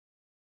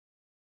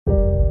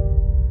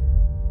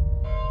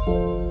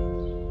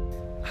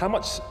How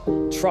much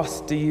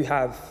trust do you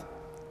have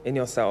in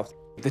yourself?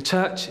 The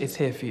church is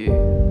here for you.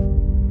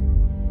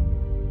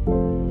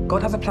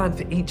 God has a plan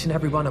for each and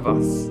every one of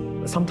us,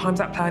 but sometimes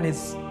that plan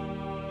is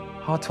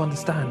hard to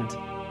understand.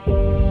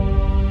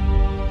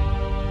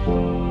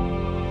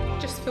 It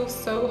just feels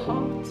so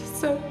hard,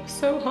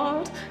 so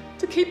hard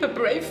to keep a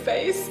brave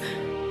face.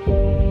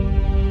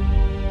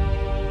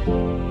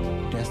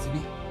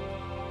 Destiny,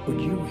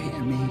 would you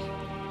hand me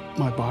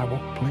my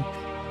Bible, please?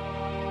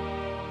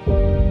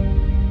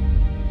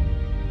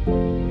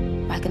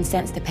 I can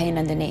sense the pain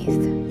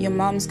underneath. Your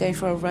mum's going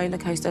through a roller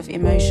coaster of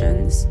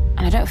emotions.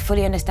 And I don't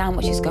fully understand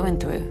what she's going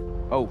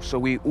through. Oh, so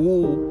we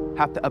all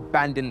have to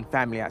abandon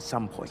family at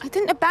some point? I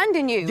didn't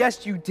abandon you.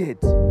 Yes, you did.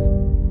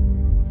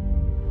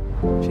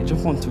 She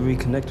just wants to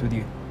reconnect with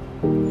you,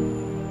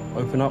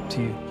 open up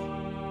to you.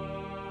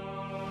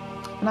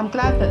 And I'm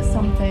glad that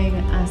something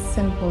as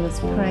simple as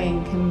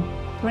praying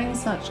can bring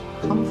such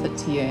comfort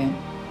to you.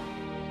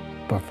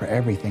 But for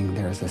everything,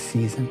 there is a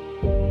season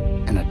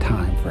and a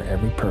time for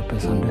every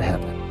purpose under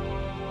heaven.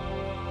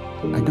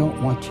 I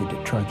don't want you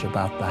to trudge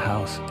about the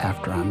house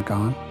after I'm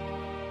gone.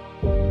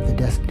 The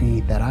destiny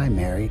that I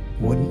married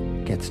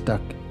wouldn't get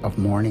stuck of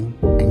mourning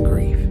and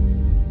grief.